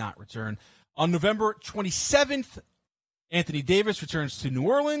did not return. On November 27th, Anthony Davis returns to New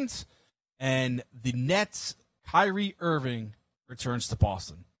Orleans, and the Nets' Kyrie Irving returns to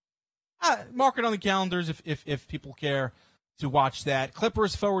Boston. Mark it on the calendars if people care to watch that.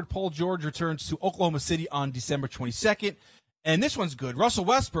 Clippers forward Paul George returns to Oklahoma City on December 22nd. And this one's good. Russell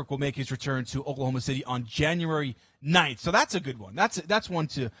Westbrook will make his return to Oklahoma City on January 9th. So that's a good one. That's one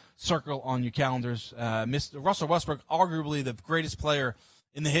to circle on your calendars. Mr. Russell Westbrook, arguably the greatest player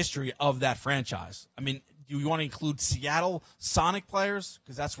in the history of that franchise. I mean, do you want to include Seattle Sonic players?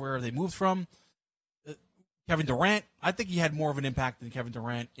 Because that's where they moved from. Kevin Durant, I think he had more of an impact than Kevin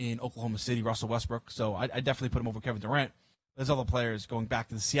Durant in Oklahoma City, Russell Westbrook. So I definitely put him over Kevin Durant. There's other players going back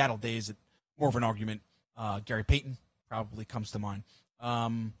to the Seattle days, more of an argument. Gary Payton probably comes to mind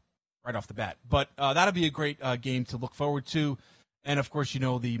right off the bat. But that'll be a great game to look forward to. And, of course, you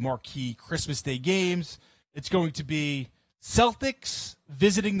know the marquee Christmas Day games. It's going to be Celtics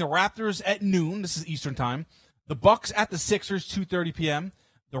visiting the Raptors at noon. This is Eastern time. The Bucks at the Sixers, 2:30 p.m.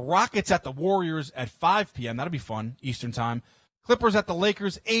 The Rockets at the Warriors at 5 p.m. That'll be fun, Eastern time. Clippers at the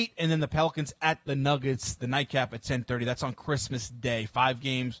Lakers, 8, and then the Pelicans at the Nuggets, the nightcap at 10:30. That's on Christmas Day. 5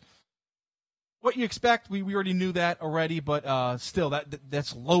 games. What you expect, we already knew that already, but still,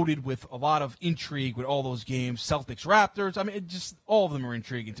 that's loaded with a lot of intrigue with all those games. Celtics, Raptors, I mean, just all of them are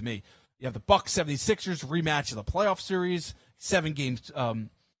intriguing to me. You have the Bucks, 76ers, rematch of the playoff series, 7 games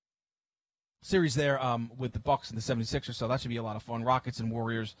series there with the Bucks and the 76ers, so that should be a lot of fun. Rockets and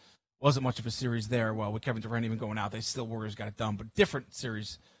Warriors, wasn't much of a series there. Well, with Kevin Durant even going out, Warriors got it done, but different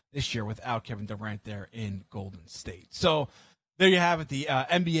series this year without Kevin Durant there in Golden State. So there you have it. The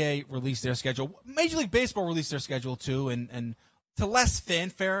NBA released their schedule. Major League Baseball released their schedule too, and to less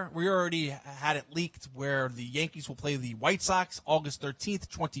fanfare, we already had it leaked where the Yankees will play the White Sox August 13th,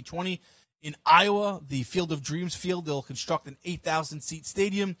 2020 in Iowa, the Field of Dreams field. They'll construct an 8,000-seat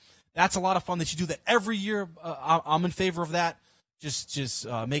stadium. That's a lot of fun. They should do that every year. I'm in favor of that. Just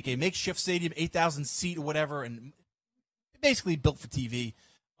make a makeshift stadium, 8,000-seat or whatever, and basically built for TV.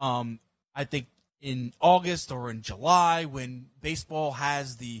 I think in August or in July, when baseball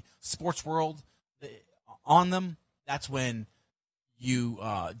has the sports world on them, that's when you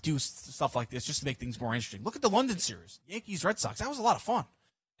do stuff like this just to make things more interesting. Look at the London series, Yankees, Red Sox. That was a lot of fun.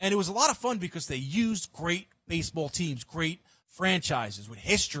 And it was a lot of fun because they used great baseball teams, great franchises with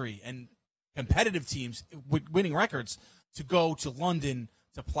history and competitive teams with winning records to go to London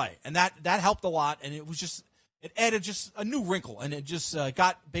to play. And that helped a lot, and it added just a new wrinkle, and it just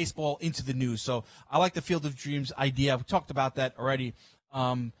got baseball into the news. So I like the Field of Dreams idea. We talked about that already.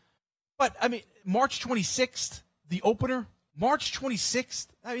 But, I mean, March 26th, the opener, March 26th,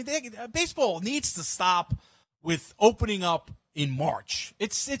 I mean, baseball needs to stop with opening up in March.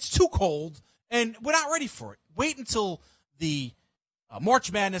 It's too cold, and we're not ready for it. Wait until the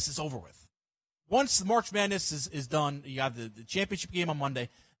March Madness is over with. Once the March Madness is done, you have the championship game on Monday,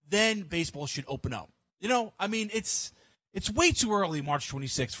 then baseball should open up. You know, I mean, it's way too early, March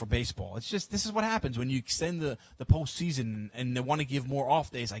 26th, for baseball. It's just, this is what happens when you extend the postseason and they want to give more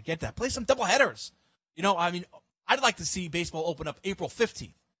off days. I get that. Play some doubleheaders. You know, I mean, I'd like to see baseball open up April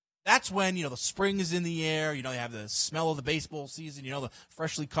 15th. That's when, you know, the spring is in the air. You know, you have the smell of the baseball season, you know, the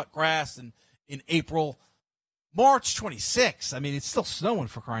freshly cut grass in April. March 26th, I mean, it's still snowing,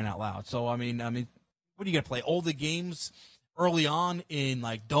 for crying out loud. So, I mean, what are you going to play? All the games early on in,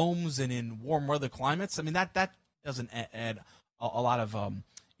 like, domes and in warm weather climates? I mean, that doesn't add a lot of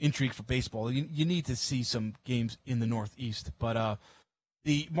intrigue for baseball. You need to see some games in the Northeast. But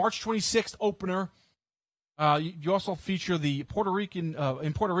the March 26th opener, you also feature the Puerto Rican,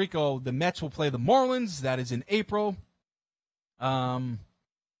 in Puerto Rico, the Mets will play the Marlins. That is in April.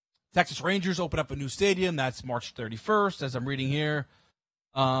 Texas Rangers open up a new stadium. That's March 31st, as I'm reading here.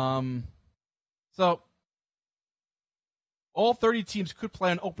 So all 30 teams could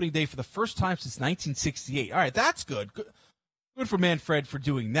play on opening day for the first time since 1968. All right, that's good. Good for Manfred for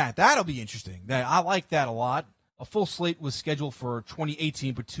doing that. That'll be interesting. I like that a lot. A full slate was scheduled for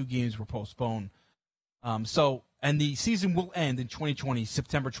 2018, but 2 games were postponed. And the season will end in 2020,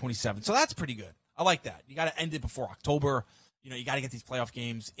 September 27th. So that's pretty good. I like that. You got to end it before October. You know, you got to get these playoff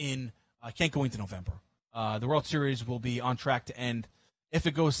games in. Can't go into November. The World Series will be on track to end, if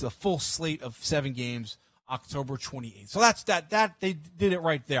it goes to the full slate of 7 games, October 28th. So that's that. They did it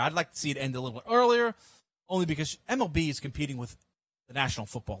right there. I'd like to see it end a little bit earlier, only because MLB is competing with the National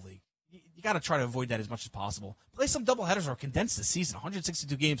Football League. You got to try to avoid that as much as possible. Play some doubleheaders or condense the season.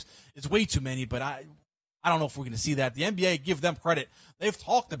 162 games is way too many, but I don't know if we're going to see that. The NBA, give them credit. They've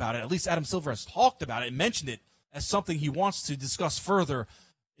talked about it. At least Adam Silver has talked about it and mentioned it as something he wants to discuss further,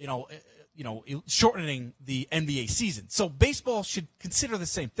 you know, shortening the NBA season. So baseball should consider the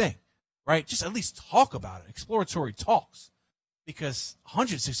same thing, right? Just at least talk about it, exploratory talks, because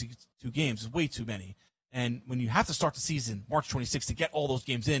 162 games is way too many. And when you have to start the season March 26th to get all those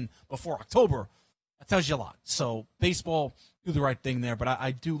games in before October, that tells you a lot. So baseball, do the right thing there. But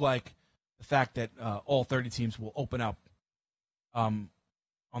I do like the fact that all 30 teams will open up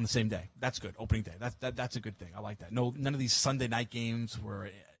on the same day. That's good. Opening day. That's a good thing. I like that. None of these Sunday night games where,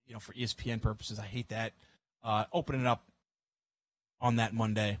 you know, for ESPN purposes, I hate that. Opening it up on that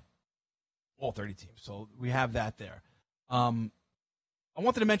Monday, all 30 teams. So we have that there. I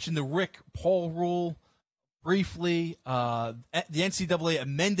wanted to mention the Rick Paul rule briefly. The NCAA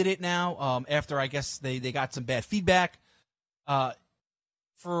amended it now after, I guess, they got some bad feedback.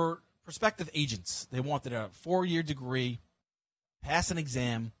 For prospective agents, they wanted a 4-year degree, pass an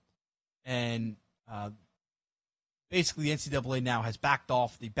exam, and basically the NCAA now has backed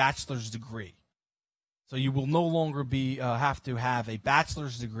off the bachelor's degree. So you will no longer have to have a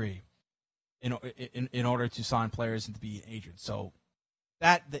bachelor's degree in order to sign players and to be an agent. So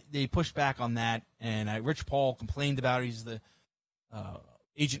that they pushed back on that, and Rich Paul complained about it. He's the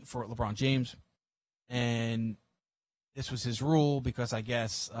agent for LeBron James, and this was his rule because I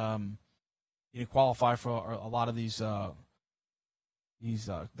guess he didn't qualify for a lot of these the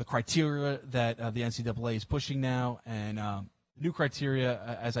criteria that the NCAA is pushing now, and the new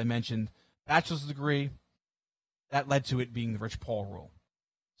criteria, as I mentioned, bachelor's degree, that led to it being the Rich Paul rule.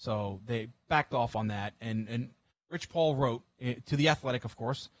 So they backed off on that, and Rich Paul wrote to The Athletic, of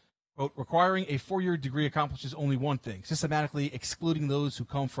course, Quote, requiring a 4-year degree accomplishes only one thing, systematically excluding those who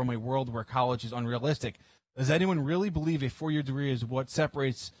come from a world where college is unrealistic. Does anyone really believe a 4-year degree is what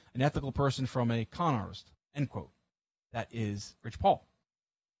separates an ethical person from a con artist? End quote. That is Rich Paul.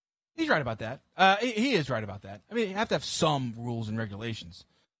 He's right about that. He is right about that. I mean, you have to have some rules and regulations.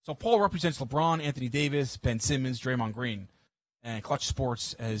 So Paul represents LeBron, Anthony Davis, Ben Simmons, Draymond Green, and Clutch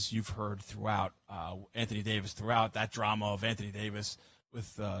Sports, as you've heard throughout, Anthony Davis, throughout that drama of Anthony Davis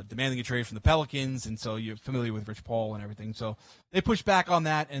with demanding a trade from the Pelicans, and so you're familiar with Rich Paul and everything. So they push back on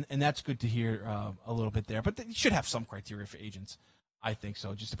that, and that's good to hear a little bit there. But they should have some criteria for agents, I think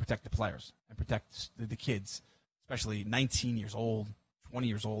so, just to protect the players and protect the kids, especially 19 years old, 20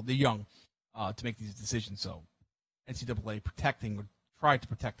 years old. They're young to make these decisions. So NCAA tried to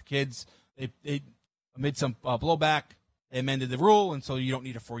protect the kids. They amid some blowback, they amended the rule, and so you don't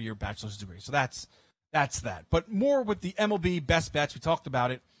need a 4-year bachelor's degree. So that's that. But more with the MLB best bets. We talked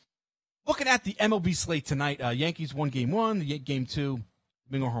about it. Looking at the MLB slate tonight, Yankees won Game 1, Game 2,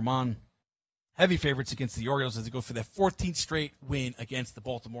 Domingo Germán, heavy favorites against the Orioles as they go for their 14th straight win against the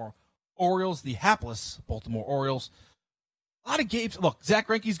Baltimore Orioles, the hapless Baltimore Orioles. A lot of games. Look, Zach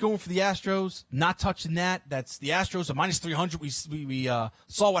Greinke's going for the Astros, not touching that. That's the Astros, a minus 300. We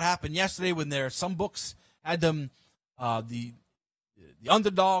saw what happened yesterday when some books had them, the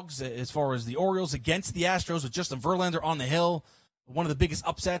underdogs as far as the Orioles against the Astros with Justin Verlander on the hill. One of the biggest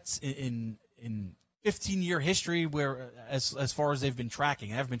upsets in 15-year history where as far as they've been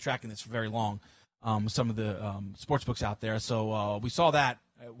tracking. I haven't been tracking this for very long, some of the sports books out there. So we saw that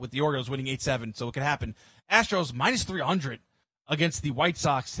with the Orioles winning 8-7, so it could happen. Astros minus 300 against the White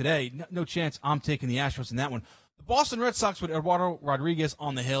Sox today. No chance I'm taking the Astros in that one. The Boston Red Sox with Eduardo Rodriguez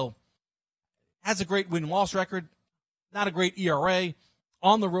on the hill has a great win-loss record, not a great ERA.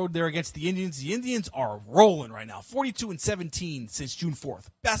 On the road there against the Indians. The Indians are rolling right now, 42-17 since June 4th.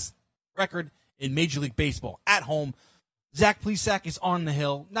 Best record in Major League Baseball at home. Zach Plesac is on the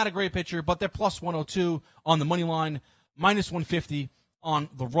hill. Not a great pitcher, but they're plus 102 on the money line, minus 150 on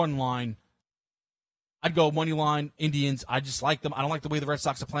the run line. I'd go money line, Indians. I just like them. I don't like the way the Red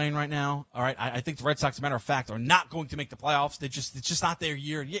Sox are playing right now. All right, I think the Red Sox, as a matter of fact, are not going to make the playoffs. It's just not their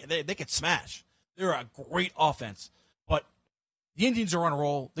year. Yeah, they could smash. They're a great offense, but the Indians are on a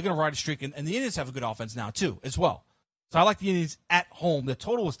roll. They're going to ride a streak, and the Indians have a good offense now, too, as well. So I like the Indians at home. The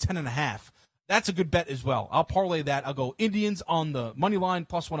total is 10.5. That's a good bet as well. I'll parlay that. I'll go Indians on the money line,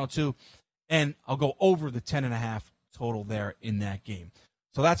 plus 102, and I'll go over the 10.5 total there in that game.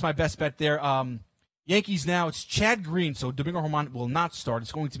 So that's my best bet there. Yankees now, it's Chad Green. So Domingo Germán will not start.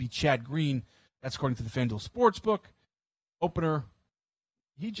 It's going to be Chad Green. That's according to the FanDuel Sportsbook. Opener,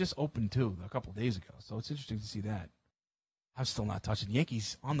 he just opened, too, a couple of days ago. So it's interesting to see that. I'm still not touching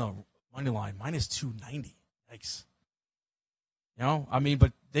Yankees on the money line, minus 290. Yikes. You know, I mean,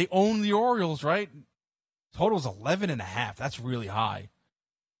 but they own the Orioles, right? Total's 11.5. That's really high.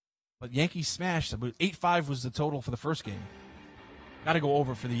 But Yankees smashed. 8-5 was the total for the first game. Got to go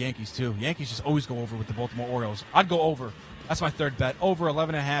over for the Yankees, too. Yankees just always go over with the Baltimore Orioles. I'd go over. That's my third bet. Over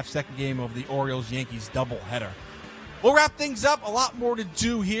 11.5, second game of the Orioles-Yankees doubleheader. We'll wrap things up. A lot more to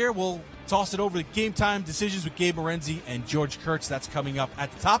do here. We'll toss it over to Game Time Decisions with Gabe Morenzi and George Kurtz. That's coming up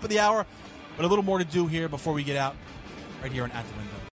at the top of the hour. But a little more to do here before we get out right here on At the Window.